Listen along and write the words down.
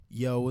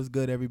Yo, what's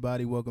good,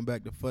 everybody? Welcome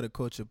back to For the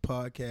Culture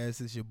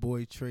Podcast. It's your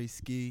boy Trey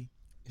Ski.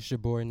 It's your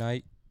boy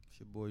Knight. It's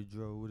your boy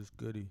Dro. What is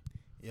goody?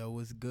 Yo,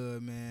 what's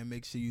good, man?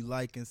 Make sure you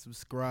like and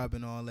subscribe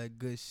and all that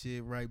good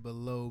shit right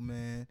below,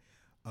 man.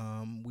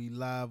 We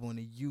live on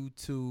the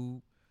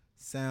YouTube,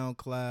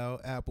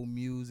 SoundCloud, Apple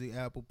Music,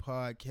 Apple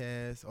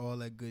Podcasts, all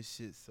that good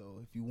shit.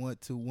 So if you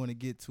want to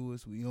get to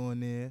us, we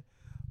on there.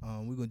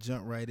 We're going to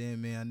jump right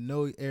in, man. I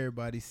know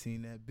everybody's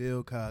seen that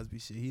Bill Cosby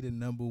shit. He the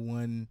number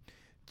one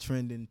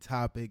trending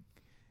topic,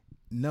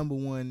 number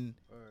one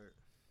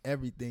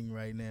everything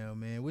right now,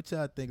 man. What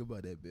y'all think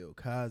about that Bill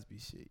Cosby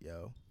shit,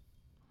 yo?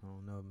 I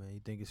don't know, man.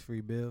 You think it's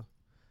free bill?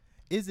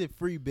 Is it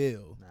free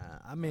bill?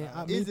 Nah, I mean,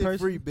 is it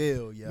free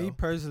bill, yo? Me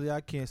personally,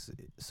 I can't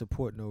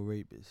support no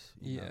rapists.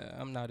 Yeah, know?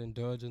 I'm not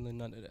indulging in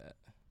none of that.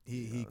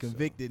 He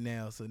convicted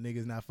now, so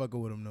niggas not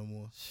fucking with him no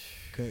more.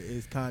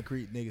 It's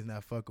concrete, niggas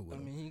not fucking with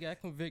him. I mean, he got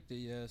convicted,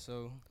 yeah,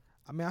 so.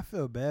 I mean, I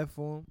feel bad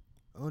for him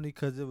only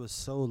because it was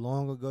so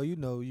long ago. You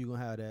know, you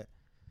gonna have that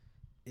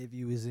if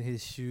you was in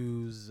his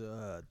shoes,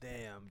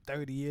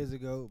 30 years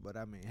ago. But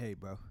I mean, hey,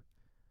 bro,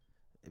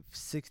 if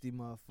 60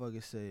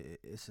 motherfuckers say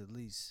it's at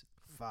least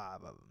 5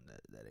 of them,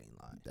 that ain't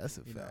lying. That's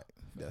a fact.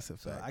 That's a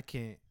fact. I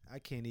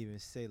can't even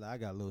say, like, I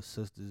got little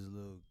sisters,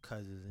 little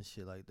cousins and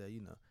shit like that,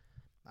 you know.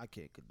 I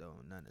can't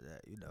condone none of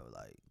that, you know,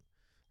 like,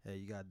 hey,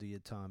 you gotta do your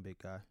time, big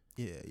guy.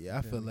 Yeah,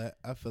 I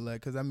feel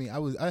like, cause I mean,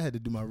 I had to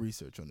do my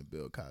research on the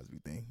Bill Cosby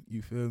thing.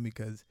 You feel me?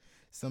 Cause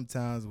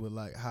sometimes with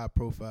like high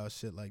profile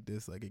shit like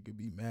this, like it could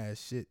be mad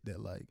shit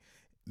that like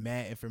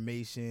mad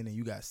information, and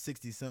you got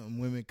 60 something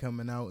women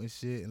coming out and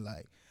shit, and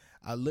like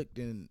I looked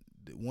in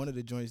one of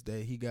the joints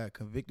that he got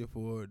convicted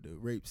for, the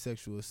rape,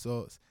 sexual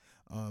assaults.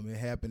 It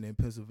happened in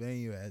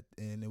Pennsylvania,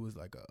 and it was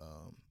like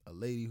a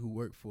lady who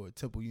worked for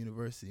Temple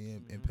University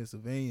in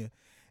Pennsylvania,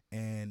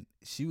 and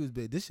she was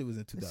big. This shit was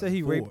in 2004. They said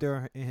he raped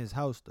her in his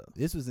house though.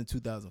 This was in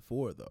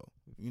 2004 though.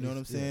 You know what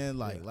I'm saying?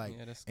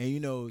 Yeah, and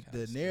you know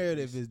the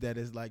narrative is that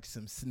it's like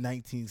some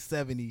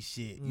 1970s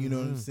shit. You know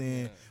what I'm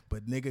saying? Yeah.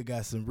 But nigga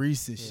got some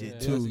recent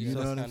shit too. You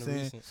know what I'm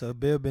saying? Recent. So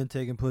Bill been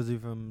taking pussy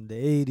from the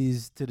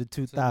 80s to the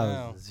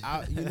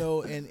 2000s. You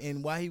know,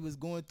 and while he was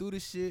going through the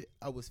shit,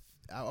 I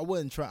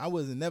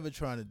wasn't never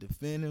trying to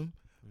defend him,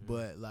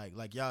 but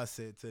like y'all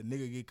said, to a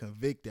nigga get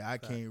convicted, I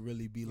can't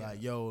really be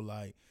like, yo,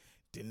 like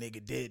the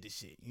nigga did the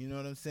shit. You know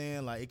what I'm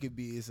saying? Like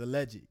it's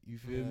alleged. You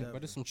feel me?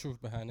 But there's some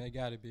truth behind it. It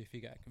gotta be if he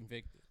got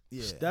convicted.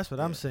 Yeah, that's what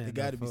I'm saying. It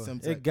got to be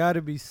something. It got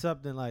to be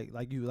something like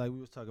we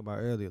was talking about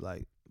earlier.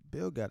 Like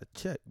Bill got a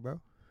check, bro.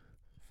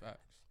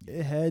 Facts.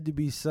 It had to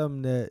be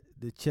something that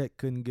the check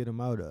couldn't get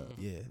him out of.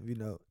 Yeah, you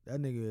know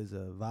that nigga is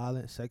a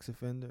violent sex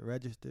offender,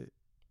 registered.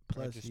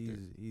 Plus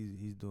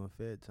he's doing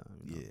fed time.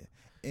 You know?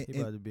 Yeah, he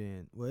about to be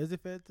in. Well, is it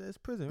fed? It's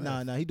prison.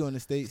 Right? Nah, he doing the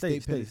state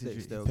penitentiary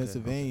in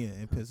Pennsylvania.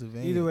 Okay. In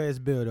Pennsylvania. Either way, it's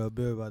Bill though.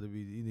 Bill about to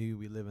be. He'll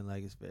be living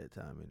like it's fed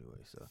time anyway.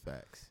 So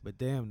facts. But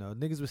damn though,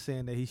 niggas was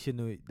saying that he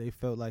shouldn't have. They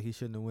felt like he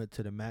shouldn't have went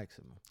to the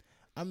maximum.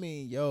 I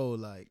mean, yo,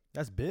 like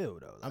that's Bill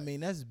though. Like, I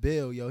mean, that's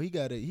Bill, yo. He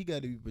gotta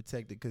be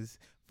protected because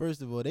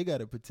first of all, they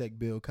gotta protect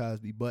Bill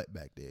Cosby butt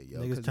back there,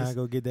 yo. Niggas trying to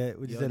go get that.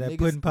 What you said, that niggas,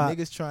 pudding pop.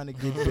 Niggas trying to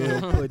get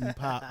Bill pudding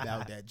pop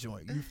out that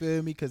joint. You feel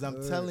me? Because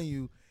I'm telling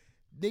you,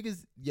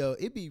 niggas, yo,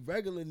 it be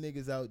regular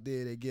niggas out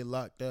there that get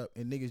locked up,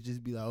 and niggas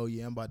just be like, oh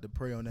yeah, I'm about to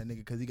prey on that nigga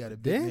because he got a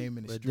big name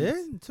in the streets. But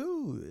then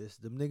too, it's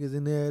them niggas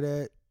in there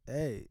that,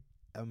 hey,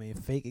 I mean,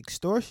 fake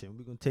extortion.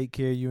 We gonna take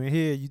care of you in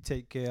here. You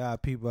take care of our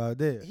people out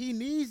there. He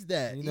needs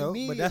that, you know.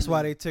 But that's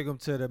why they took him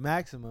to the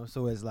maximum.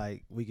 So it's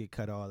like we could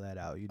cut all that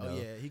out, you know. Oh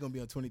yeah, he gonna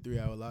be on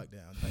 23-hour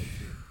lockdown type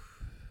shit.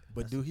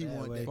 But do he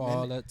want that for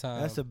all that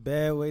time? That's a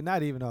bad way.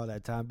 Not even all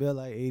that time. Bill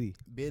like 80.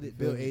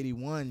 Bill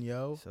 81,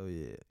 yo. So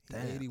yeah,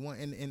 damn. 81.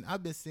 And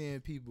I've been seeing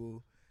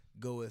people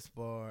go as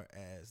far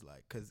as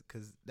like,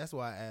 cause that's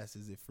why I asked,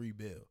 is it free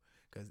bill?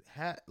 Cause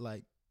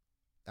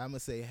I'm gonna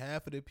say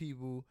half of the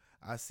people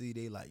I see,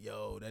 they like,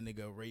 yo, that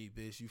nigga a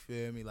rapist, you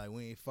feel me? Like,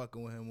 we ain't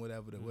fucking with him,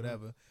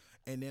 whatever.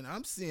 And then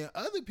I'm seeing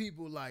other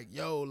people like,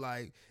 yo,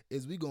 like,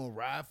 is we gonna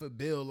ride for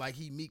Bill like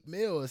he Meek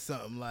Mill or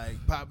something, like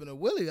popping a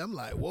Willie? I'm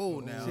like, whoa,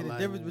 now. See, the like,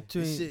 difference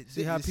between,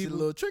 see how people, a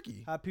little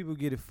tricky. How people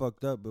get it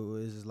fucked up, but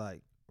it's just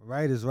like,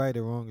 right is right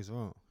and wrong is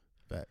wrong.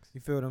 Facts.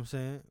 You feel what I'm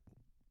saying?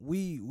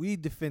 We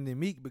defended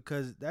Meek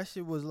because that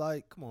shit was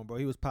like, come on, bro,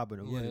 he was popping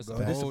a Willie, bro.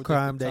 This is a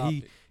crime that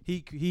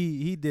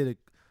he did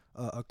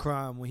a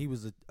crime when he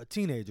was a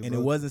teenager, and bro.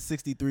 It wasn't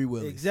 63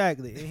 Willies.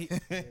 Exactly. And he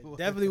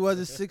definitely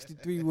wasn't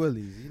 63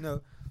 Willies, you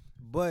know.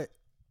 But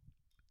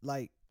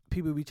like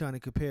people be trying to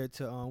compare it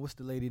to what's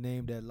the lady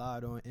name that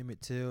lied on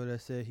Emmett Till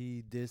that said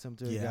he did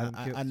something to her?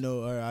 Yeah, I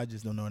know her. I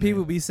just don't know her people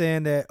name. Be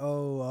saying that,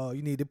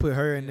 you need to put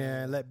her in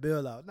there and let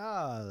Bill out.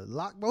 Nah,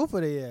 lock both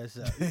of their ass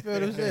up. You feel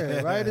what I'm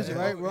saying? Right is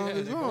right, wrong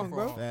is wrong,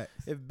 bro. Facts.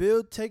 If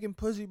Bill taking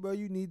pussy, bro,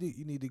 you need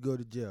to go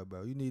to jail,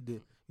 bro. You need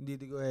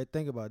to go ahead and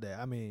think about that.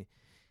 I mean,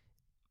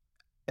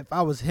 if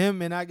I was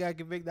him and I got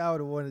convicted, I would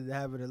have wanted to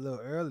have it a little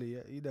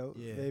earlier. You know,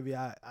 maybe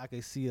I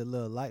could see a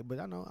little light, but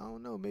I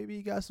don't know. Maybe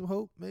he got some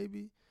hope.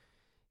 Maybe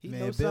He Man,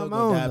 knows Bill something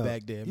I gonna don't die know.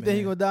 back there, You man. think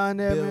he gonna die in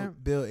there, man?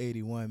 Bill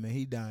 81, man.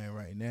 He dying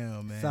right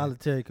now, man.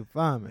 Solitary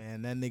confinement.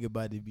 Man, that nigga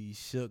about to be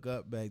shook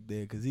up back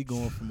there because he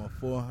going from a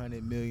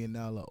 $400 million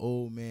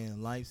old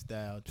man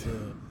lifestyle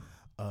to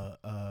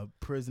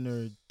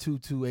prisoner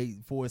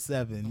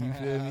 22847. You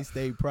feel me?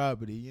 State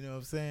property. You know what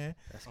I'm saying?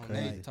 That's On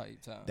crazy. that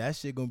type time. That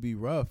shit gonna be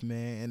rough,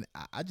 man.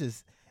 And I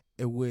just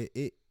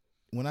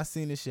when I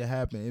seen this shit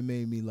happen, it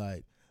made me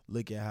like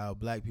look at how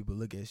black people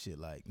look at shit.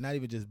 Like not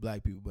even just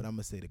black people, but I'm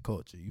gonna say the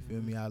culture. You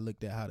feel me? I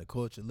looked at how the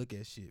culture look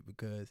at shit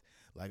because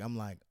like I'm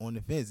like on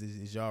the fence.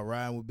 Is y'all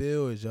riding with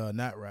Bill or is y'all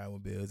not riding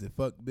with Bill? Is it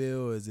fuck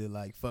Bill or is it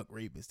like fuck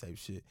rapist type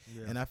shit?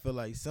 Yeah. And I feel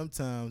like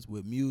sometimes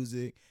with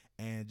music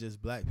and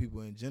just black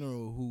people in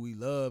general, who we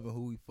love and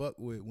who we fuck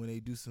with, when they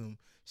do some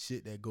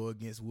shit that go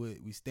against what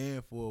we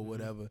stand for or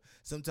whatever,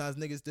 sometimes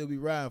niggas still be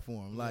riding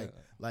for them. Like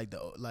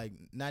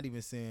not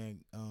even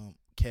saying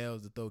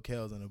Kels to throw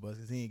Kels on the bus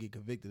because he ain't get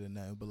convicted or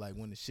nothing, but like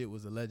when the shit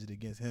was alleged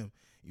against him,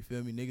 you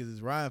feel me? Niggas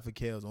is riding for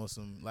Kels on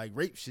some like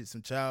rape shit,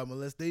 some child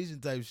molestation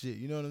type shit.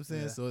 You know what I'm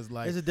saying? Yeah. So it's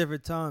like It's a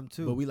different time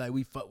too. but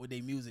we fuck with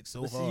their music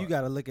so But hard. see, you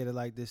gotta look at it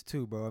like this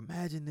too, bro.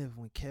 Imagine if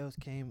when Kels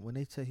came, when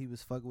they said he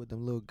was fucking with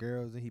them little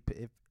girls, and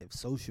if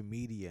social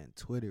media and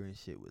Twitter and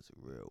shit was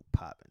real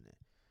popping it,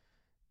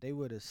 they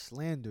would have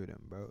slandered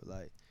him, bro.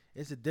 Like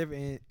it's a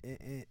different.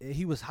 And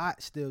he was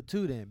hot still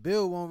too. Then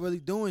Bill wasn't really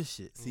doing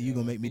shit. See, you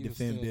gonna make me he was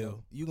defend still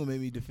Bill. You gonna make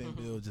me defend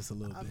Bill just a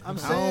little bit. I'm I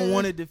saying- don't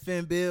want to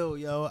defend Bill,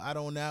 yo. I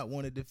do not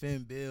want to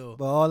defend Bill.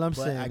 But all I'm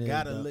But saying I is,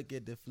 gotta though, look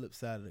at the flip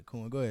side of the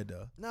coin. Go ahead,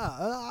 though. Nah,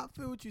 I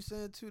feel what you're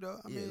saying too, though.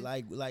 I mean,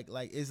 like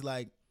it's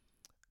like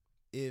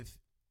if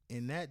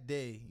in that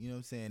day, you know what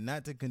I'm saying,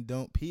 not to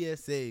condone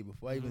PSA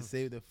before I even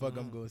say what the fuck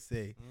I'm gonna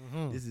say.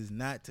 This is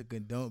not to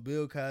condone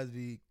Bill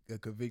Cosby, a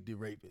convicted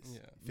rapist. Yeah.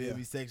 Feel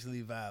me,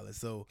 sexually violent.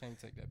 So Can't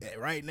take that back.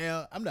 right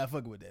now, I'm not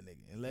fucking with that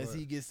nigga unless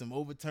he gets some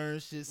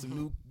overturned shit,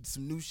 some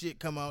new shit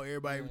come out.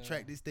 Everybody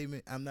retract this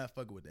statement. I'm not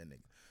fucking with that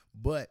nigga.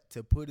 But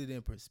to put it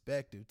in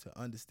perspective, to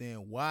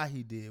understand why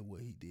he did what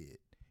he did,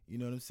 you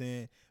know what I'm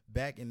saying?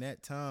 Back in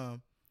that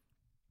time,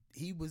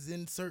 he was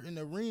in certain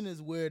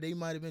arenas where they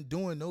might have been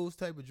doing those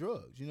type of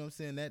drugs. You know what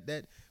I'm saying?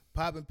 That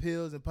popping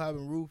pills and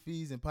popping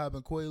roofies and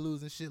popping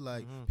Quaaludes and shit.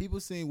 Like people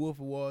seen Wolf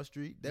of Wall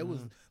Street. That was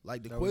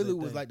like the Quaalude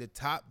was like the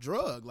top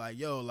drug. Like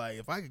yo, like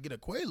if I could get a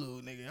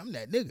Quaalude, nigga, I'm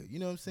that nigga. You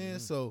know what I'm saying?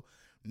 So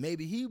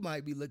maybe he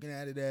might be looking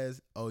at it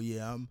as, oh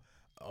yeah, I'm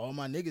all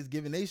my niggas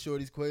giving they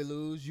shorties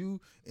Quaaludes.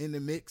 You in the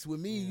mix with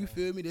me. You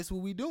feel me? That's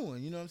what we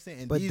doing. You know what I'm saying?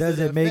 And but these does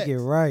are the it make it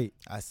effects. right?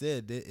 I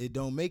said that it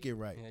don't make it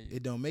right. Yeah,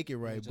 It don't make it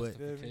right. But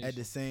justification. at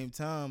the same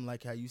time,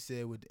 like how you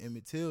said with the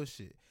Emmett Till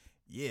shit,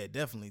 yeah,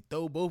 definitely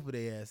throw both of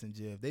their ass in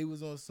jail. If they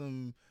was on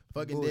some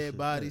fucking Bullshit, dead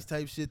bodies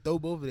type shit, throw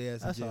both of their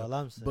ass That's in jail. all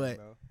I'm saying, But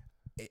bro.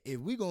 if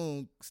we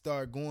gonna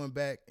start going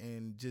back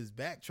and just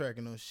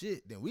backtracking on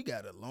shit, then we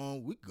got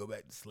we could go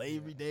back to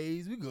slavery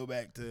days. We go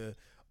back to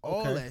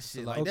all Okay. that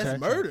shit. Like Okay. that's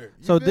murder.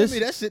 You So feel this- me?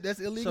 That shit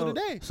that's illegal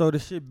today. So the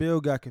shit Bill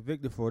got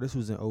convicted for, this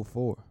was in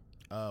 04.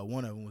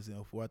 One of them was in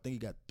 04. I think he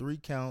got three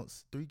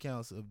counts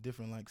of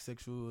different like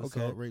sexual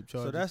assault, rape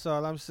charges. So that's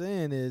all I'm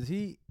saying is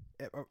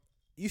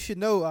you should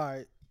know, all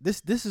right,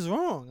 this is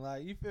wrong.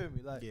 Like, you feel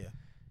me? Like, yeah.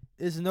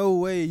 there's no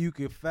way you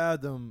could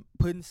fathom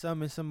putting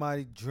something in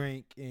somebody's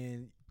drink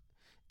and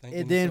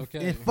Thinking then it's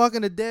okay. and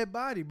fucking a dead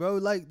body, bro.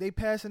 Like, they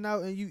passing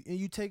out and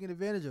you taking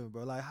advantage of it,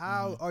 bro. Like,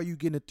 how are you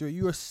getting it through?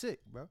 You are sick,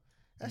 bro.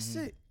 That's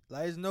sick.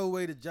 Like, there's no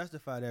way to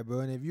justify that, bro.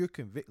 And if you're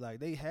convicted, like,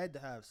 they had to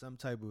have some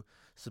type of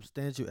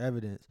substantial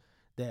evidence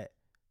that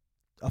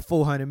a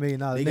 $400 million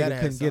They nigga gotta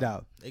have couldn't get something.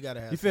 out. They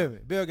gotta have. You feel something.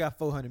 me? Bill got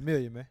 $400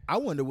 million, man. I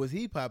wonder, was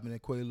he popping a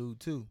Quaalude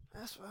too?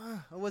 That's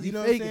fine. Or was You he know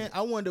what I'm faking saying? it?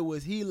 I wonder,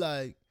 was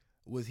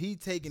he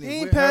taking it? He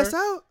ain't with passed her?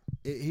 out.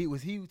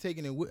 Was he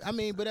taking it with? I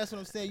mean, but that's what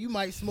I'm saying. You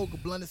might smoke a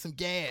blunt of some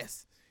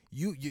gas.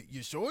 Your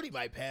shorty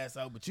might pass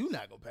out, but you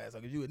not gonna pass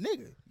out because you a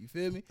nigga. You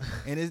feel me?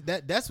 And it's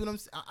that's what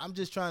I'm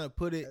just trying to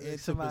put it into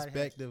Somebody-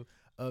 perspective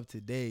of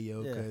today,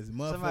 yo. Yeah. Because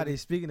Somebody,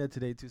 speaking of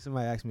today too,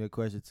 somebody asked me a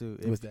question too.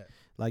 If, what's that?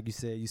 like you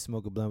said, you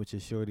smoke a blunt with your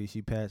shorty,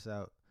 she pass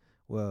out.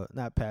 Well,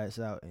 not pass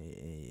out, and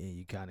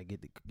you kind of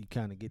get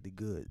the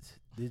goods.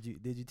 Did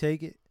you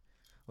take it,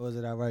 or was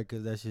it all right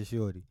because that's your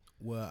shorty?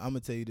 Well, I'm gonna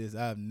tell you this: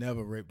 I've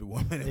never raped a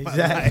woman in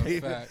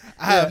Exactly. my life. Fact.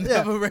 I have Yeah,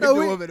 never raped no, a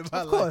we- woman in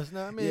my Of life. course,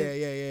 no. I mean,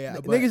 Yeah.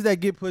 But niggas that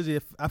get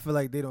pussy, I feel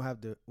like they don't have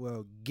to.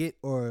 Well, get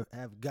or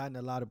have gotten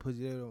a lot of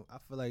pussy. They don't. I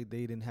feel like they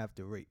didn't have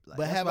to rape. Like,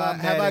 but that's have why I'm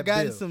I mad at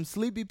gotten Bill. some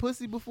sleepy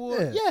pussy before?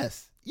 Yeah.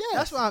 Yes.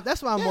 That's why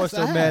I'm more Yes,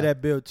 so I mad have.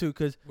 at Bill too,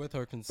 cause With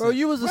her consent. bro,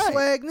 you was a Right.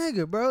 swag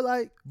nigga, bro.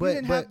 Like, But you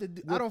didn't have to.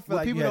 I don't feel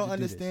what like you people had don't to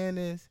do this.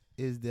 understand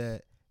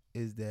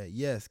is that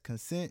yes,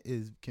 consent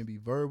can be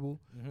verbal.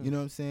 Mhm. You know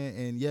what I'm saying?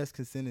 And yes,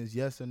 consent is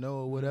yes or no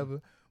or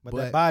whatever. But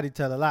that body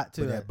tell a lot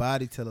too. But that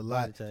body tell a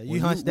lot. Body tell. When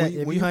You hunch that.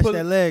 If you hunch pull-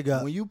 that leg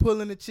up. when you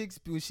pulling the chicks,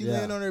 when she Yeah.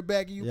 laying on her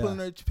back and you Yeah. pulling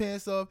her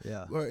pants off,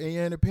 Yeah. or and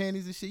you're in her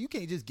panties and shit, you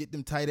can't just get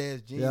them tight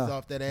ass jeans Yeah.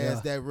 off that ass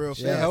Yeah. that real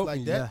Yeah. fast Help like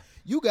me. that. Yeah.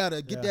 You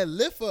gotta get Yeah. that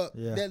lift up.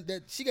 Yeah.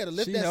 That she gotta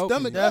lift She that helped me.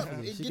 stomach up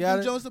Definitely. and She get got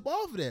them it. joints up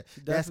off of that.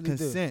 She That's definitely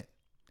do. consent.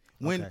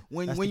 When Okay.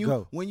 when That's when the you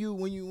go. when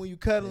you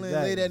cuddling late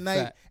Exactly. at night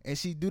Fact. and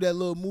she do that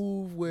little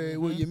move where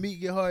your meat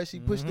get hard, she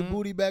push the Mhm.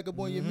 booty back up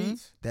on your Mhm.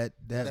 meat. That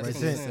That's right there,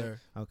 consent. sir.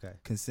 Okay.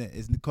 Consent.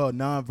 It's called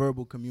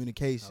nonverbal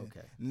communication.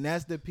 Okay. And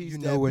that's the piece You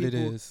that know what it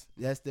people, is.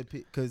 That's the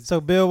because So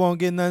Bill won't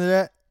get none of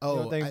that. You oh,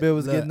 don't think Bill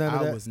was getting none of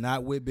that? I was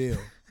not with Bill.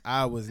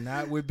 I was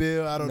not with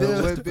Bill. I don't Bill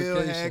know what Bill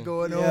had justification.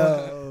 going on.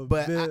 Yo,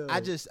 But Bill.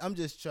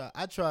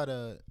 I try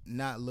to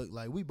not look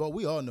like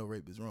we all know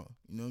rape is wrong.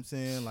 You know what I'm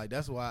saying? Like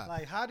that's why.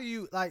 like, how do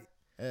you like?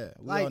 Yeah,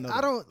 we Like, all know I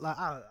that. don't like.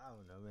 I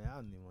don't know, man. I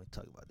don't even want to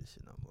talk about this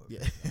shit no more.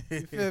 Yeah. Bro.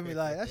 You feel me?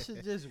 Like that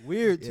shit just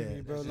weird to Yeah, me,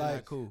 that bro. shit Like,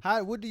 not cool.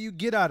 how? What do you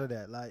get out of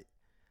that? Like,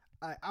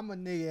 I'm a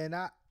nigga and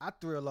I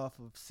thrill off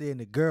of seeing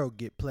the girl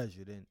get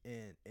pleasured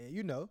and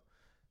you know.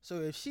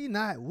 So if she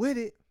not with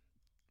it,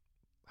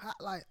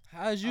 like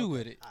How's you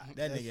with it?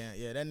 That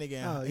nigga, that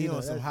nigga, Oh, he you know,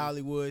 on some that's-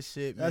 Hollywood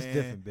shit, man. that's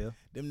different, Bill.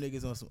 Them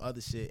niggas on some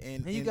other shit,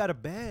 and And you got a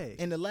bag.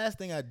 And the last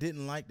thing I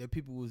didn't like that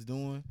people was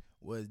doing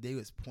was they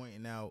was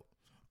pointing out,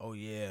 oh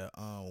yeah,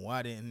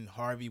 why didn't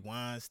Harvey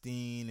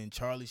Weinstein and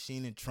Charlie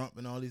Sheen and Trump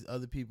and all these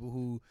other people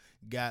who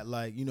got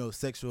like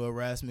sexual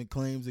harassment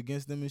claims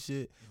against them and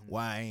shit?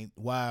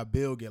 Why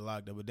Bill get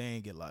locked up but they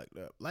ain't get locked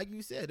up? Like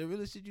you said, the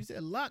real shit you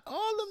said, lock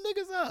all them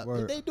niggas up.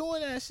 Word. If they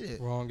doing that shit.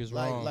 Wrong is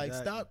Like wrong. like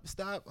Exactly.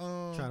 stop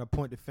Trying to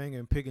point the finger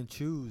and pick and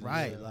choose. and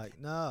Right. shit. Like,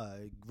 nah,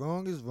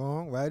 wrong is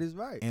wrong, right is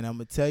right. And I'm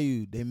gonna tell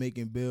you, they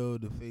making Bill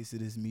the face of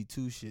this Me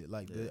Too shit.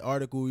 Like the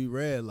article we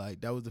read,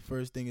 like that was the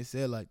first thing it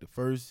said. Like the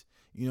first,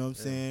 you know what I'm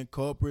saying,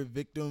 culprit,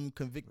 victim,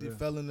 convicted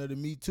felon of the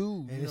Me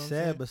Too. And you it's know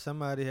sad, but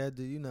somebody had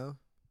to,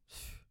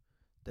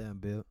 damn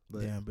Bill.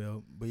 But damn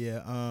Bill. But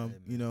yeah, man.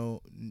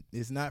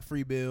 it's not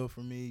free Bill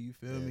for me. You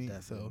feel me?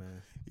 definitely, So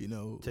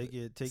man.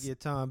 Take your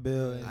time,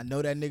 Bill. And I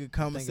know that nigga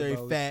commissary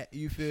about fat.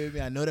 You feel me?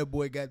 I know that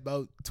boy got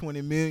about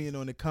 20 million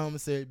on the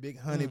commissary, big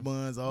honey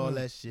buns, all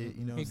that shit.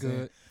 You know what He I'm saying?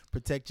 good.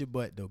 Protect your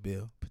butt though,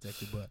 Bill.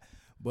 Protect your butt.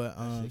 But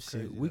shit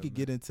crazy we though, could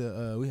get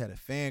into we had a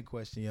fan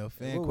question, yo.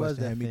 Fan what was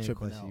question that had me fan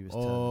tripping question out you was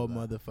all telling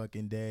me about?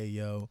 motherfucking day,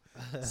 yo.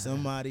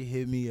 Somebody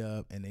hit me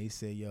up and they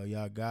said, yo,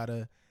 y'all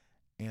gotta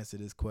answer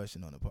this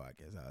question on the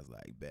podcast. I was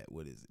like, bet,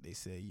 what is it? They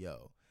said,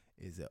 yo,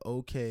 is it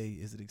okay?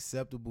 Is it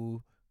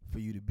acceptable for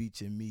you to beat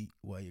your meat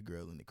while your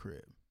girl in the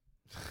crib?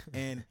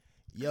 And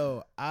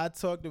yo, I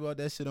talked about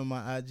that shit on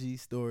my IG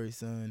story,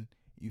 son.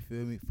 You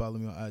feel me? Follow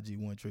me on IG,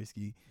 one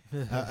Treyski.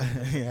 I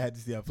had to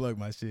see I plug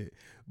my shit,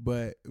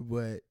 but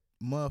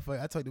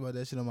motherfucker, I talked about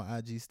that shit on my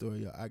IG story.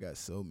 Yo, I got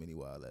so many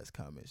wild ass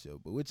comments, yo.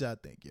 But what y'all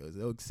think, yo? Is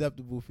it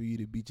acceptable for you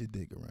to beat your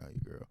dick around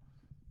your girl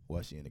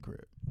while she in the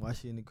crib? While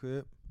she in the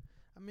crib?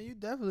 I mean, you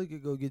definitely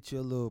could go get you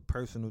a little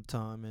personal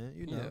time, man.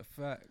 You know, Yeah,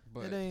 fact.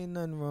 But it ain't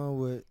nothing wrong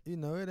with, it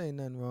ain't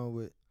nothing wrong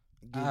with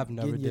I've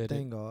never getting your did it.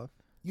 thing off.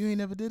 You ain't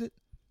never did it,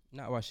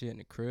 not while she in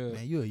the crib.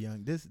 man. You a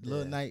young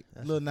little night,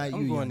 that's little a night. fact.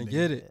 I'm You going young to nigga.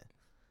 get it.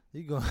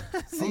 You going?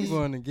 I'm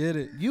going to get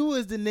it. You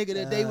was the nigga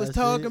that they was see?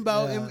 talking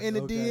about Yeah, in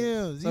the okay.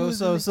 DMs. You was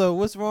the nigga- So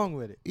what's wrong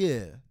with it?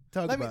 yeah.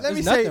 Talk Let me about let it.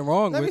 me There's say nothing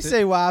wrong let me with it.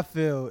 say why I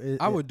feel.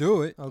 I would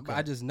do it, Okay. but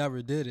I just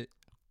never did it.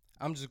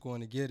 I'm just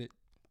going to get it.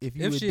 If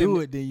you if would she do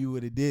in it, then you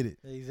would have did it.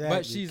 Exactly.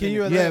 But she's Can in you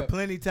the You crib. had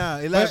plenty time.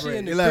 she Elaborate.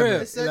 in the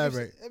Elaborate. crib.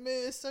 Elaborate. I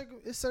mean,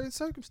 it's certain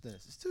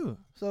circumstances too.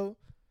 So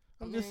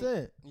I'm just mean,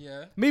 saying.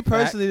 Yeah. Me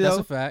personally, That's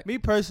though. a fact. Me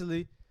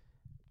personally,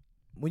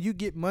 when you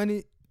get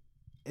money,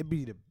 it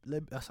be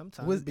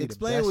sometimes it be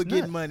Explain the what best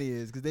getting nut. money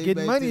is, because they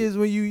Getting money basically- is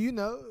when you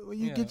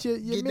Yeah. get your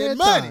Get man that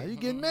money. time. You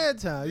get mad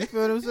time. You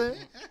feel what I'm saying?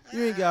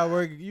 You ain't got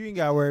work. You ain't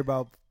got to worry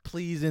about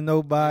pleasing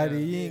nobody.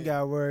 Yeah. You ain't got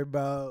to worry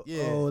about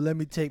Yeah. oh, let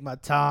me take my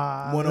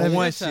time. One Let on me-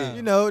 one time. shit.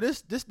 You know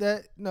this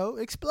that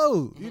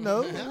explode. You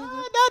know. Not to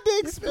You feel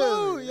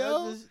explode, me?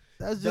 yo.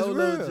 That's just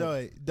Dolo real. joy.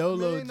 I mean,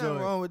 Dolo ain't nothing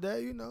joy. wrong with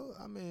that.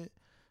 I mean,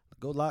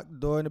 go lock the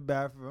door in the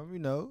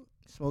bathroom.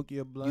 Smoke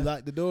your blunt. You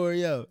lock the door,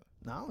 yo.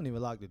 Nah, I don't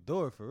even lock the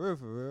door for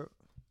real.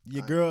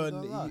 Your I girl, ain't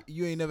gonna lie.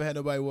 you ain't never had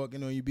nobody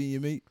walking on you beating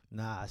your meat.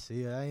 Nah,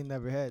 see, I ain't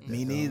never had that.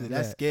 Me so, neither.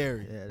 That's yeah.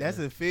 scary. Yeah, That's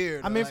yeah. a fear.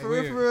 I though. mean, Like, for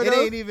real, it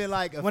though, ain't even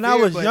like a when fear, I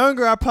was but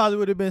younger, I probably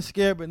would have been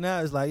scared, but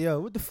now it's like, yo,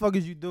 what the fuck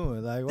is you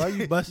doing? Like, why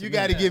you busting? You me?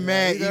 got to get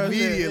mad You know what I'm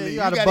saying? immediately. Yeah, You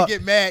gotta got buck. to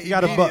get mad You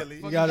gotta buck. immediately.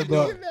 You gotta You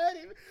buck. get mad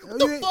immediately. Yo,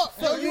 What you the ain't- fuck?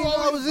 yo, Yo, you you ain't know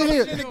I always was in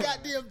here. in the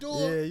goddamn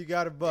door. Yeah, you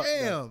got to buck. though.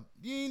 Damn.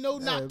 You ain't know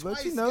Yeah, not but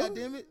twice, you know-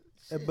 goddammit.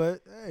 Shit.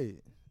 But hey,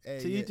 Hey,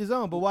 to yeah. each his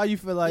own. But why you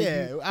feel like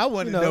yeah, you, I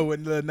want to you know- know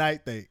what Lil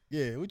Knight think.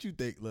 Yeah, what you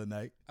think, Lil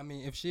Knight? I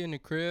mean, if she in the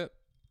crib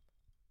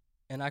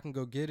and I can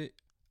go get it,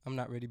 I'm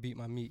not ready to beat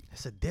my meat.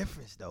 it's a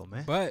difference though,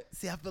 man. But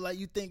See, I feel like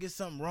you think it's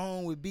something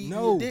wrong with beating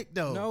no, your dick,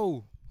 though.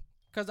 no,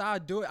 because I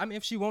do it. I mean,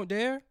 if she won't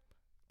dare,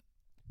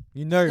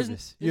 You nervous.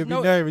 It's You'll be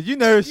no- nervous. You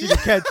nervous she could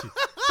catch you.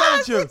 Tell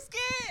the truth.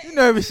 You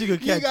nervous she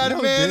could You catch gotta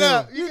you. man deal.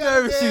 up. You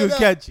gotta nervous she man could up.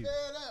 catch you. Man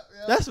up,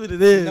 yo. That's what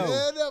it is. No.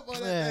 Man up on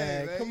that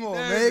Man, thing, come You on,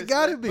 man. nervous, It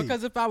gotta be.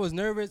 because if I was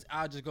nervous,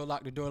 I'll just go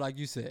lock the door like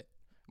you said.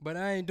 But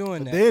I ain't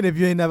doing But that. then if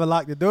you ain't never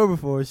locked the door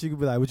before, she could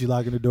be like, "What you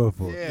locking the door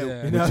for?" Yeah. Yeah.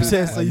 You know What what I'm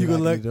saying? Why So you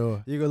gonna locking look, the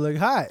door? you gonna look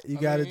hot. You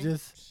I gotta mean,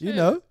 just, shit.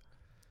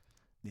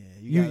 Yeah,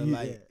 You- gotta you-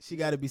 like. yeah. She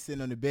gotta be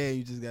sitting on the bed.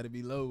 You just gotta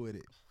be low with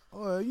it.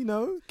 or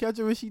catch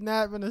her when she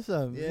napping or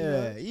something.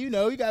 Yeah, you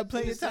got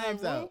plenty In of the same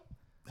times room? out.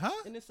 Huh?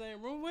 in the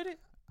same room with it?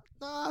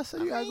 Nah, so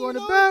I you gotta mean, go in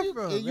the you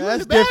bathroom. You in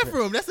That's the different.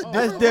 bathroom. That's a Oh,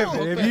 That's different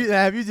different. room.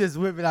 okay. If you just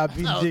whipping out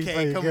beating dick for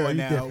Okay, your come girl, on you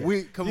now.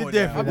 different. Come You on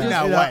different. now. I'm We just-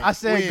 not You know, white. I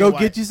said We go ain't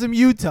get white. you some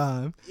you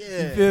time. Yeah.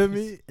 You feel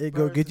me? And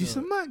go get you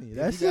Personal. some money. If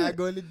That's you gotta it.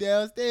 go in the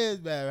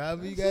downstairs, man.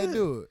 However you That's gotta it.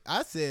 do it.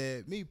 I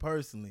said, me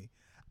personally,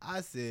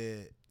 I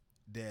said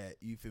that,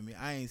 you feel me?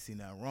 I ain't seen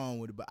nothing wrong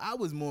with it, but I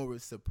was more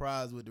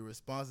surprised with the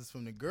responses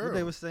from the girls. What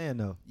they was saying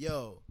though?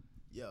 Yo,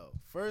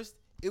 first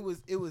it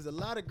was a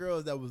lot of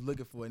girls that was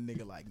looking for a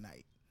nigga like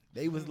Knight.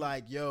 They was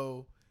like,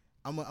 yo,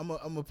 I'm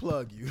a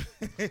plug you.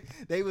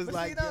 They was But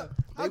like, see, though, yo,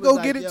 I they go was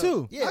like, get it yo,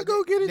 too. Yeah, I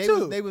go get it they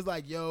too. They was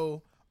like,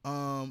 yo,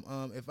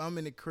 if I'm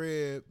in the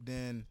crib,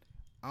 then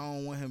I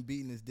don't want him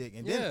beating his dick.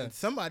 And then Yeah.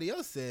 somebody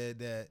else said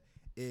that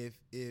if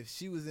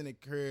she was in the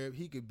crib,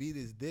 he could beat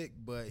his dick,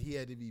 but he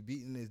had to be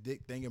beating his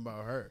dick thinking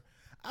about her.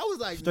 I was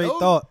like, Straight no,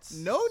 thoughts.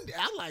 No,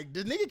 I like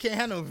the nigga can't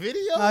have no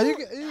video. Nah, you,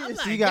 I'm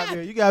see,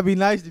 like, you gotta be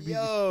nice to be.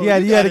 Yo, You had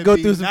to gotta go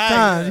be through some nice.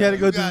 times. You had to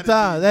You go through some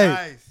gotta times. be Hey,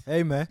 nice.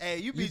 hey, man. Hey,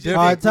 you You beat different. your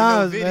Hard dick with no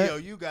times, video.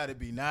 man. You gotta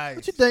be nice.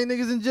 What you think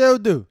niggas in jail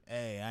do?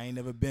 Hey, I ain't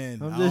never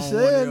been. I'm I just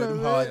don't want saying, them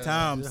though, hard man.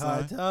 times, It's son.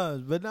 hard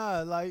times, but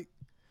nah, like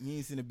You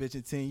ain't seen a bitch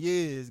in 10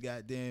 years.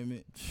 Goddamn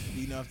it,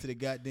 beating off to the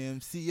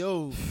goddamn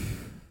CO.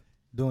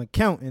 doing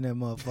count in that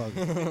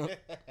motherfucker.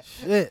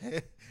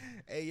 Shit.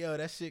 Hey, yo,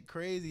 that shit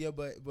crazy, yo.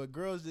 But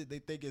girls, they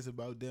think it's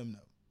about them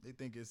though. They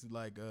think it's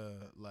like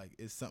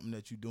it's something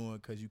that you doing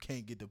because you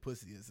can't get the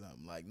pussy or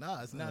something. Like,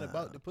 nah, it's not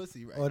about the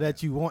pussy right Or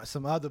that you want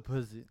some other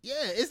pussy. Yeah,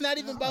 it's not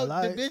even Nah, about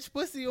like- the bitch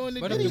pussy on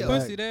the But if video. the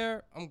pussy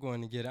there, I'm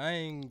going to get it. I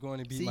ain't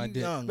going to beat See, my you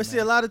dick. young, But see,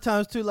 man. a lot of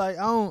times too, like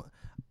I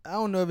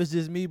don't know if it's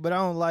just me, but I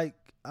don't like.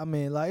 I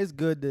mean, like it's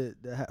good to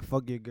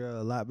fuck your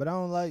girl a lot, but I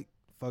don't like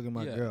fucking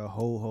my Yeah. girl a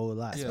whole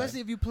lot. Yeah.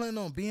 Especially if you plan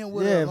on being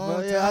with her Yeah, a long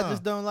but time. yeah, I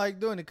just don't like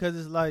doing it because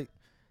it's like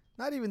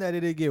not even that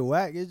it did get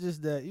whack. It's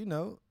just that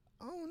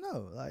I don't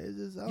know. Like it's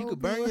just I You don't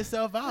could be burn wa-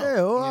 yourself out.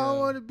 Yeah, or I don't Yeah.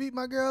 want to beat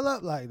my girl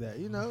up like that.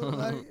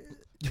 Like.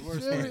 You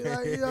worst feel me?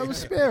 thing. Like, I'm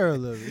spare her a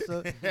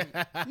little bit.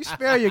 So you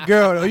spare your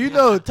girl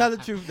though. Tell the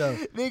truth though.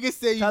 Niggas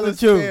say you Tell the was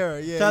truth. spare.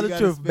 Yeah, Tell you the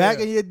gotta truth. spare. Back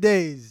in your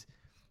days,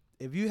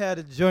 if you had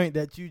a joint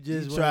that you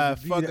just You wanted try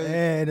to beat fucking- her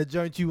and a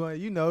joint you want,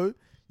 you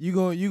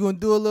gonna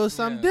do a little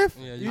something Yeah.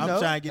 different. Yeah, you I'm know?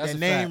 trying to get That's that a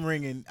name fact.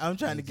 ringing. I'm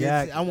trying to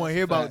Exactly. get. I want to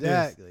hear about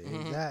exactly,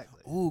 this.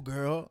 exactly, Ooh,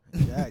 girl.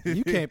 exactly.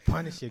 You can't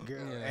punish your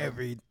girl Yeah.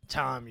 every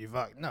time you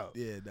fuck. No.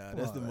 Yeah, nah, Come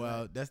that's on, them man.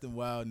 wild. That's them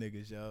wild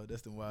niggas, yo.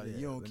 That's them wild. Yeah,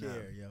 you don't but nah.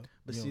 care, yo.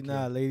 But You see, don't nah,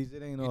 care. ladies,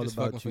 it ain't You all just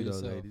about fucking for you though,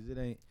 yourself. ladies. It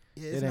ain't.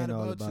 Yeah, It it's ain't not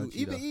all about about you.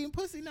 you, Even though. eating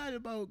pussy not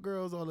about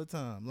girls all the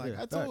time. Like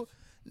Yeah, I told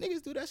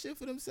niggas do that shit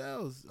for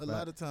themselves a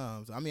lot of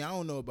times. I mean, I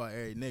don't know about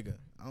every nigga.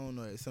 I don't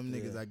know. Some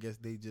niggas, Yeah. I guess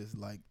they just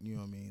like, you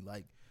know what I mean?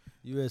 Like,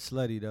 You is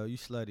slutty though. You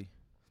slutty.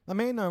 I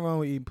mean, ain't nothing wrong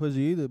with eating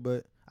pussy either,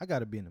 but I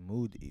gotta be in the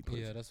mood to eat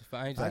pussy. Yeah, that's a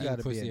fact. I ain't I just eating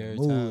gotta be pussy in every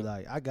the mood.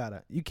 time.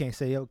 Like you can't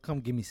say, yo, come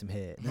give me some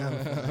head. Now I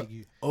feel like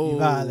you oh,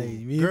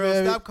 violating me. You girl,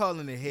 feel me? stop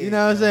calling it head. You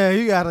know what I'm yo. saying?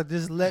 You gotta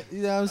just let.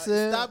 You know what I'm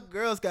saying? Stop.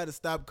 Girls got to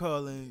stop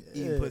calling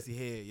eating Yeah. pussy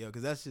head, yo,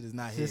 because that shit is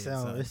not Shit head.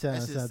 sound- son. it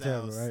sound- That shit sound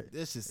terrible, right?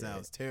 This shit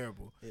sounds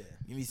terrible. Yeah.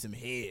 Give me some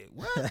head.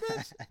 What,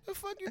 bitch? The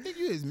fuck you think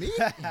you is me?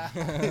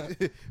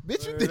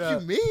 Bitch, you Word think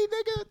up. you me,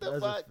 nigga? What the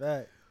That's fuck? a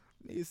fact.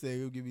 Nigga say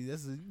you give me. You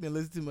been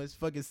listening too much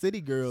fucking city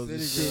girls and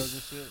City shit. girls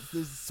and shit.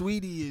 This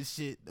sweetie and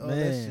shit. All that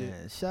shit.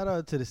 Man, shout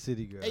out to the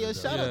city girls. Hey yo, though.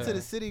 shout out to Yeah.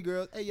 the city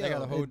girls. Hey yo, They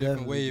got a whole they different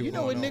definitely wave. do. you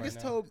know what going on niggas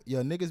right told?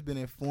 Yo, niggas been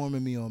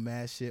informing me on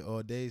mad shit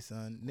all day,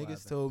 son. Niggas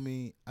happened? told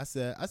me. I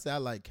said I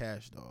like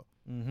Cash Dog.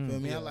 Mhm. Feel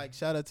me? I Yeah. like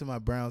shout out to my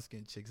brown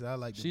skin chicks. I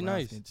like the She brown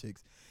nice. skin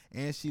chicks,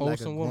 and she Wholesome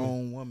like a woman.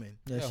 grown woman.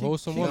 Yeah, Yeah, she,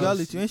 wholesome she woman.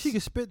 gully too, and she can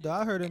spit though.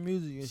 I heard her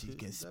music. And She shit.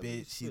 can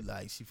Definitely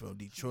spit. She from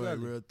Detroit,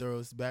 gully. real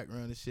thorough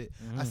background and shit.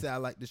 I Mhm. said I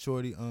like the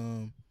shorty,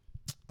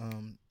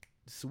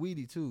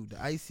 Sweetie too,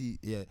 the icy,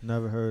 yeah.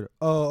 Never heard.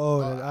 I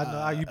know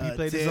how you played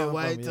the 10 song.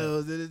 white from,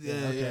 toes. Yeah,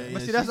 okay. yeah.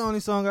 But see, that's the only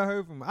song I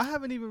heard from her. I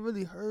haven't even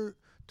really heard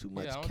too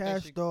much I don't think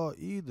Cash she- Dog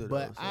either.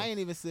 But though,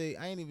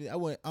 I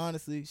went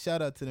honestly,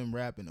 shout out to them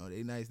rapping though.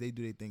 They nice, they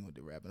do their thing with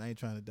the rapping. I ain't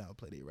trying to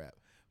downplay their rap.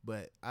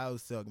 But I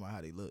was talking about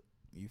how they look.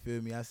 You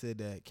feel me? I said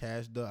that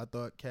Cash Dog, I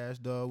thought Cash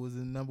Dog was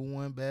the number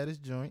one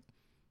baddest joint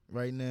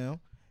right now.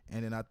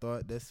 And then I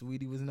thought that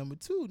Sweetie was number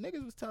two.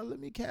 Niggas was telling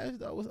me Cash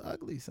Dog was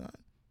ugly, son.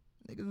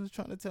 Niggas was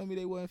trying to tell me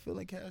they wasn't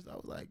feeling Cash Dog. I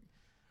was like,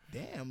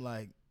 damn,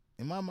 like,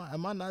 am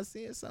I not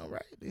seeing something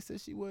right? They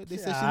said she was. They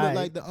said she looked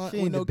like the aunt She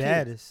with ain't no the kids.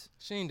 baddest.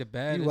 She ain't the You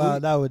baddest.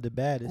 wild out with the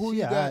baddest. Who She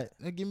you got?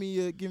 alright. Give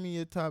me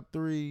your top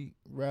 3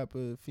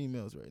 rapper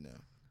females right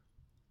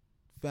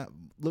now.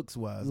 Looks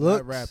wise, not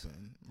Looks?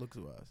 rapping. Looks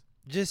wise.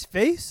 Just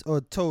face or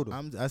total?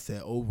 I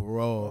said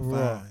overall,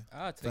 Overall. fine.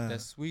 I'll take Fine.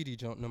 that Sweetie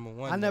jump number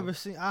one. I though. never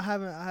seen. I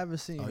haven't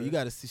seen. Oh, her. you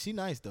gotta see. She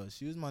nice though.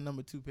 She was my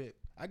number 2 pick.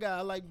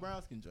 I like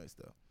brown skin joints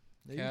though.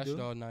 Yeah, you Cash do.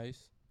 Dog nice.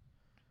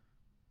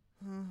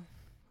 I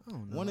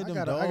don't know. One of I them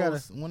gotta- dolls. I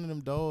gotta- One of them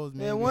dolls. Yeah,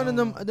 maybe, one I of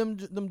don't them,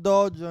 know. them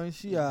doll joints.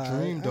 She alright.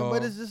 Dream But doll.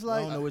 it's just I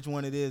like don't know which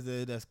one it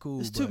is. That's cool.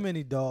 it's but too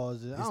many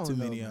dolls. I It's don't too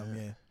know, many of them.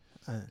 man.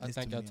 Yeah. I It's think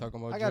too y'all many. talking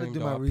about I gotta Dream do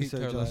my Dog. I peeped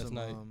research her on last some.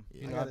 night.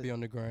 Yeah. You I know, gotta- I'd be on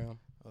the ground.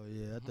 Oh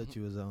yeah, I thought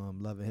you was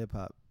loving hip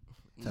hop.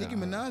 Nicki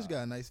Minaj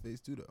got a nice face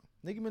too, though.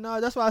 Nicki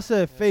Minaj. That's why I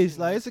said Yeah, face. she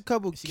Like nice. it's a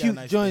couple She got a cute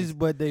nice joints, face.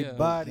 but they Yeah.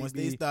 body Once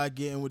be they start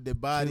getting with their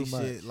body too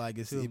shit, much, like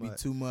it too be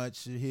much. too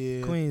much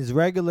here. Queen's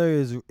regular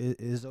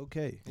is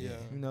okay. Yeah.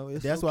 You know,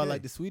 it's That's why I okay.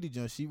 like the Sweetie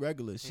joint. She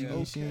regular. She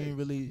Yeah. she ain't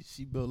really.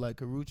 She built like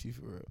Karuchi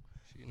for real.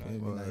 She Feel nice. me?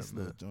 Word, Nice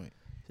little man. joint.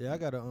 Yeah, I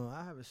got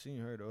I haven't seen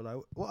her though. Like,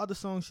 what other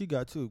songs she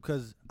got too?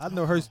 Cause I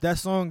know that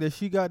song that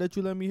she got that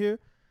you let me hear.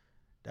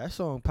 That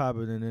song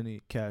popular than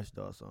any Cash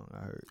Doll song I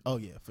heard. Oh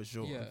yeah, for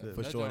sure. Yeah,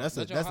 For that sure. joint- That's a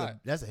that joint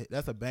that's a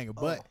that's a banger.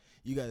 But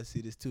you got to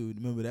see this too.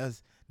 Remember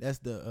that's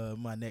the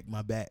my neck,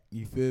 my back.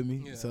 You feel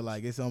me? Yeah. So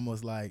like it's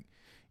almost like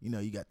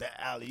you got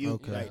that alley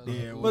oop Okay. right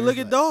there. But But where look it's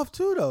at like, Dolph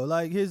too though.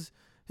 Like his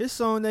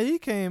song that he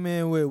came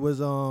in with was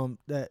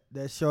that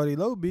Shorty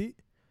Low beat,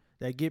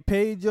 that Get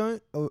Paid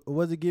joint, or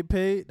was it Get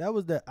Paid? That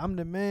was that I'm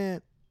the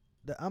man.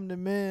 I'm the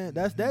man.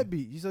 That's that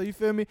beat. So you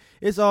feel me?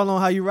 It's all on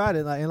how you ride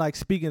it. Like and like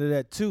speaking of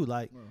that too,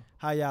 like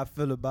how y'all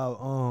feel about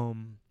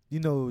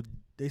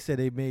they said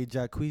they made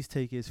Jacquees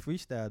take his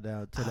freestyle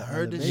down to I the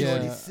heard the LMA.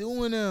 shorty Yeah.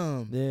 suing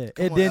him. Yeah,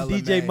 Come and on, then LMA.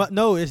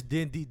 it's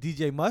then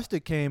DJ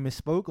Mustard came and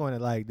spoke on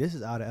it like this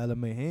is out of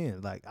LMA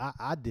hands. Like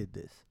I did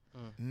this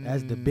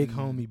as the big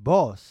homie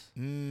boss.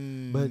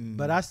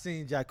 But I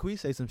seen Jacquees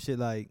say some shit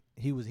like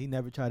he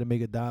never tried to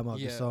make a dime off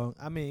the Yeah. song.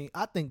 I mean,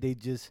 I think they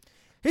just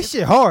his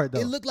shit hard though.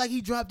 It looked like he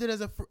dropped it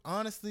as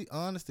honest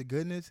to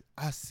goodness.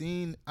 I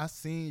seen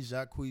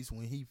Jacquees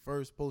when he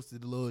first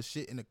posted the little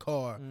shit in the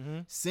car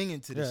singing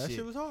to the yeah, shit. that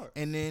shit was hard.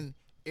 And then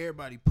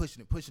everybody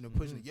pushing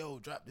it. Yo,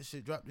 drop this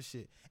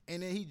shit.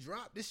 And then he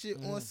dropped this shit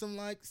on some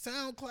like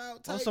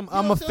SoundCloud type. On some, you know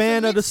I'm what a I'm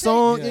saying? fan Some of the mixtape.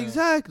 song. Yeah.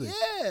 Exactly.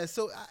 Yeah,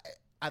 so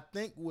I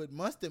think what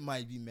Mustard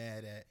might be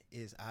mad at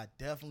is I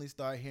definitely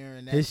start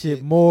hearing that His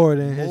shit more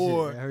than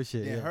more her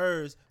shit. than Yeah.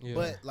 hers. Yeah.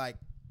 But like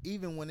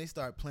even when they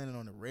start playing it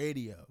on the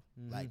radio,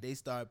 like they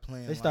start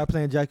playing. They start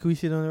playing Jacquees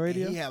shit on the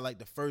radio. He had like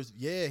the first.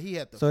 Yeah, he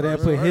had the. So they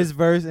first put verse. his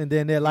verse and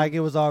then they're like it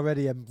was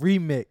already a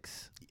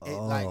remix.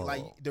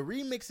 Like the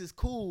remix is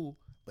cool,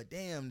 but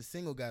damn, the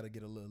single got to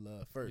get a little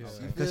love first.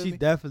 Yeah. You Because feel she me?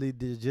 definitely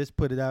did just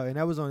put it out, and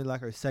that was only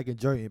like her second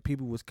joint, and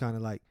people was kind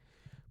of like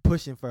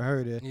pushing for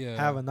her to Yeah.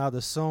 have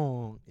another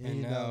song. And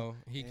you now know,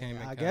 he and came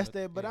and I guess kinda,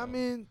 that, but you I know.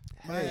 mean,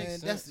 Man,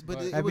 Makes that's sense, but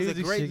but- it That was a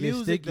music great shit get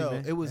music sticky, though.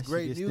 man. It was That shit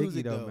great get sticky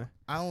music though, though. man.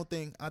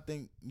 I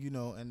think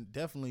and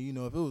definitely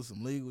if it was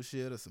some legal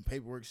shit or some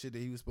paperwork shit that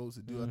he was supposed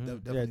to do, I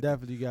definitely.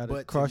 definitely got to But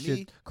to cross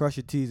me-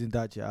 your T's and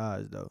dot your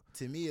I's though.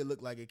 To me, it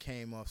looked like it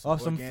came off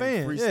Off some organic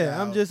fan,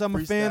 yeah. I'm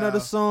a fan of the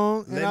freestyle.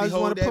 song, and Let I me just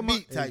hold want to that put my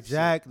beat type shit.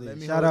 exactly. Let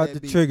me Shout hold out that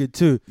to beat. Trigger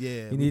too. Yeah,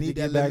 You we need to need get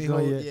that Let back Me on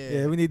Hold- your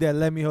yeah. We need that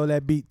Let Me Hold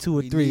That Beat 2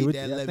 or We 3. need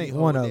that I Let Me think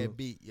Hold one of that them.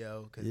 beat,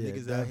 yo, because Yeah,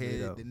 niggas out definitely,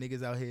 here, though. the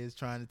niggas out here is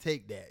trying to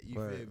take that. You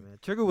Word, feel me? man.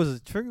 Trigger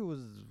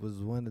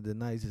was one of the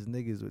nicest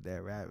niggas with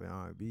that rap and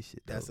R&B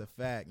shit. That's though. a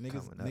fact.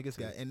 Coming up Niggas to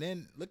got, it. and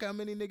then look how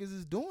many niggas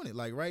is doing it.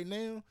 Like right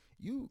now,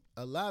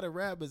 a lot of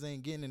rappers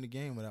ain't getting in the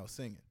game without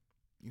singing.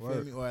 You feel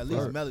Word. me? Or at least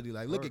Word. melody.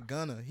 Like look Word. at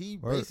Gunna. He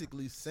Word.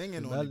 basically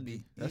singing The on the melody. beat.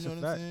 You That's know a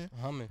what fact. I'm saying?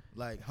 Humming.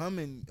 Like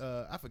humming.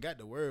 I forgot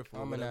the word for it.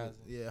 whatever. Harmonizing.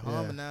 Yeah, that's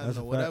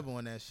harmonizing a or whatever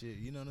on that shit.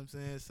 You know what I'm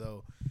saying?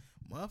 So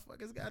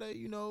motherfuckers gotta,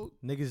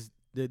 Niggas,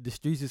 the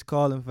streets is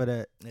calling for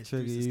that. that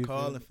Trigger, streets is you feel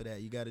calling me? for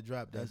that. You gotta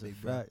drop that That's a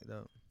big bro. fact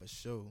though. For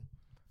sure.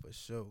 For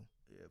sure.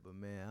 Yeah, but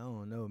man, I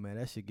don't know, man.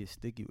 That shit get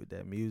sticky with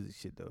that music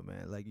shit though,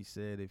 man. Like you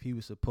said, if he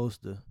was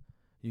supposed to,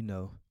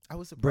 I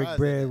was surprised. break at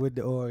bread that. with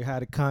or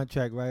had a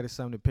contract right or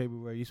something, the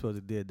paperwork, you supposed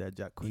to did that,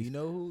 Jacquees. You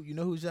know who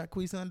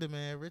Jacquees under,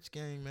 man? Rich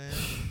Gang, man.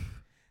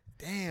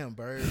 Damn,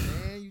 Bird,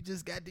 man. You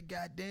just got the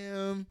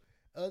goddamn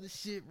other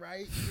shit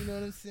right. You know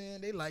what I'm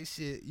saying? They like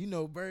shit.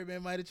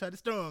 Birdman might have tried to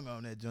strong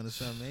on that joint or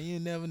something, man. You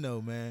never know,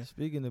 man.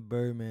 Speaking of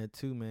Birdman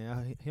too,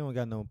 man, he don't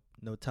got no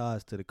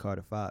ties to the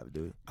Carter 5,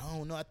 dude. I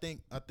don't know. I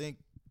think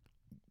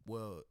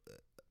well,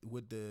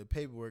 what the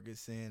paperwork is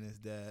saying is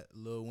that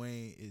Lil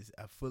Wayne is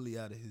fully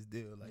out of his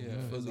deal. Like Yeah, he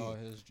it's fully all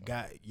his joint.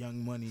 got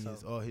Young Money So-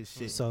 is all his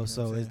shit. So you know what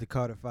I'm is saying? the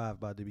Carter 5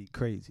 about to be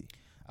crazy?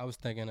 I was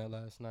thinking that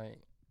last night.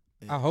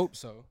 Yeah. I hope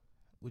so.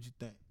 What you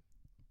think?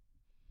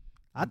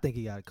 I think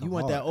he got to come. You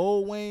want hard. that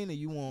old Wayne or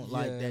you want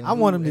like Yeah. that? I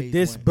want him new to age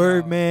diss Wayne?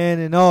 Birdman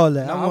and all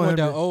that. No, I want want him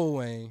that to- old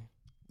Wayne,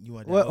 You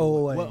want What that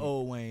old What Wayne?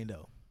 old Wayne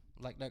though?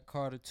 like that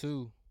Carter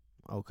 2.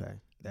 Okay,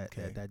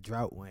 Okay. that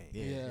drought Wayne.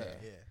 Yeah.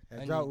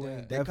 That I drought need Wayne.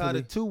 that. That Carter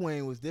Definitely. 2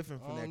 Wayne was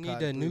different I from don't that need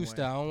Carter that 3 new Wayne.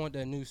 style. I don't want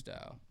that new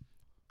style.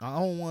 I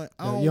don't want.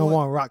 You don't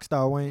want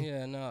Rockstar Wayne.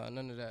 Yeah, no,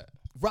 none of that.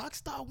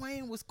 Rockstar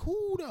Wayne was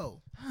cool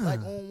though.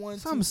 Like on one,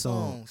 Some two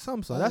songs.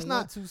 Some songs. On That's one,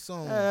 not. two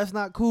songs. That's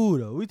not cool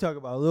though. We talk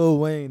about Lil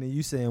Wayne and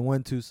you saying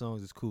 1-2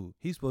 songs is cool.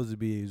 He's supposed to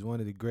be one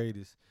of the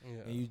greatest,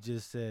 Yeah. and you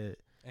just said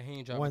And he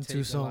ain't dropped 1-2 tape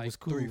in songs like was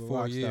cool. 3-4 with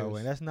Rockstar years.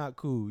 Wayne. That's not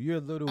cool. You're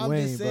Lil I'm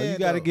Wayne, just bro. You saying,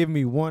 got to though. give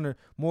me more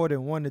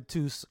than 1 or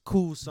 2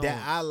 cool songs.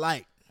 that I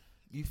like.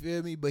 You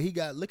feel me? But he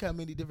got look how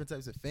many different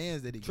types of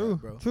fans that he True,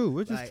 got, bro. true,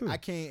 which Like, is true. I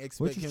can't Which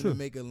expect is him true. to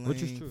make a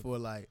Which is lane true. for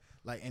like,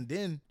 and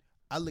then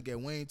I look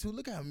at Wayne too.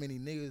 Look how many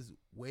niggas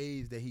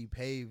waves that he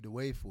paved the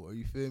way for.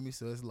 You feel me?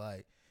 So it's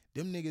like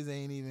them niggas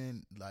ain't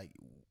even like.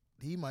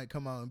 He might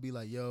come out and be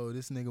like, "Yo,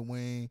 this nigga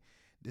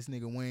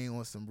Wayne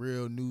on some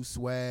real new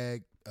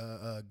swag."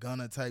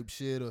 Gunna type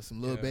shit or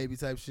some Lil Yeah. Baby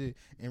type shit,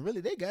 and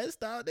really they got his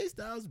style. They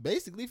styles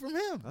basically from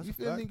him. That's You a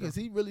feel me? fact, Because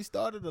though. he really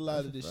started a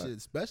lot That's of a this fact. shit,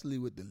 especially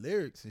with the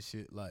lyrics and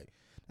shit. Like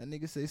that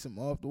nigga say some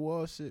off the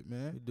wall shit, We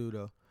man. do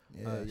though.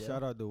 Yeah, yeah.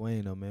 Shout out to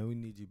Wayne though, man. We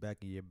need you back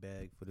in your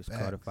bag for this Facts.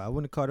 Carter 5.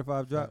 When the Carter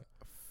 5 drop?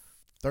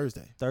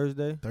 Thursday.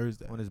 Thursday?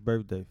 Thursday. On his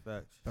birthday.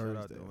 Facts. Shout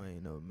out Thursday. to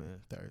Wayne though,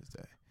 man.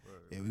 Thursday.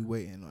 Word, Yeah, man. we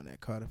waiting on that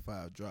Carter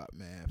 5 drop,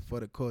 man. For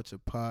the Culture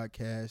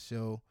Podcast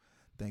Show.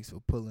 Thanks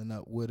for pulling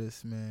up with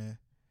us, man.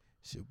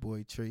 It's your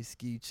boy Trey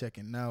Ski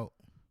checking out.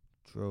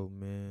 Dro,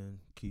 man.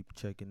 Keep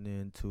checking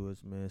in to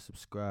us, man.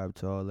 Subscribe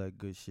to all that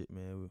good shit,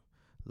 man.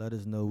 Let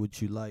us know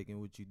what you like and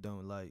what you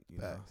don't like, you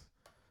know, Facts.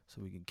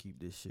 so we can keep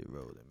this shit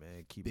rolling,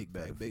 man. Keep Big it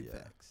better fact, for big y'all.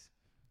 facts.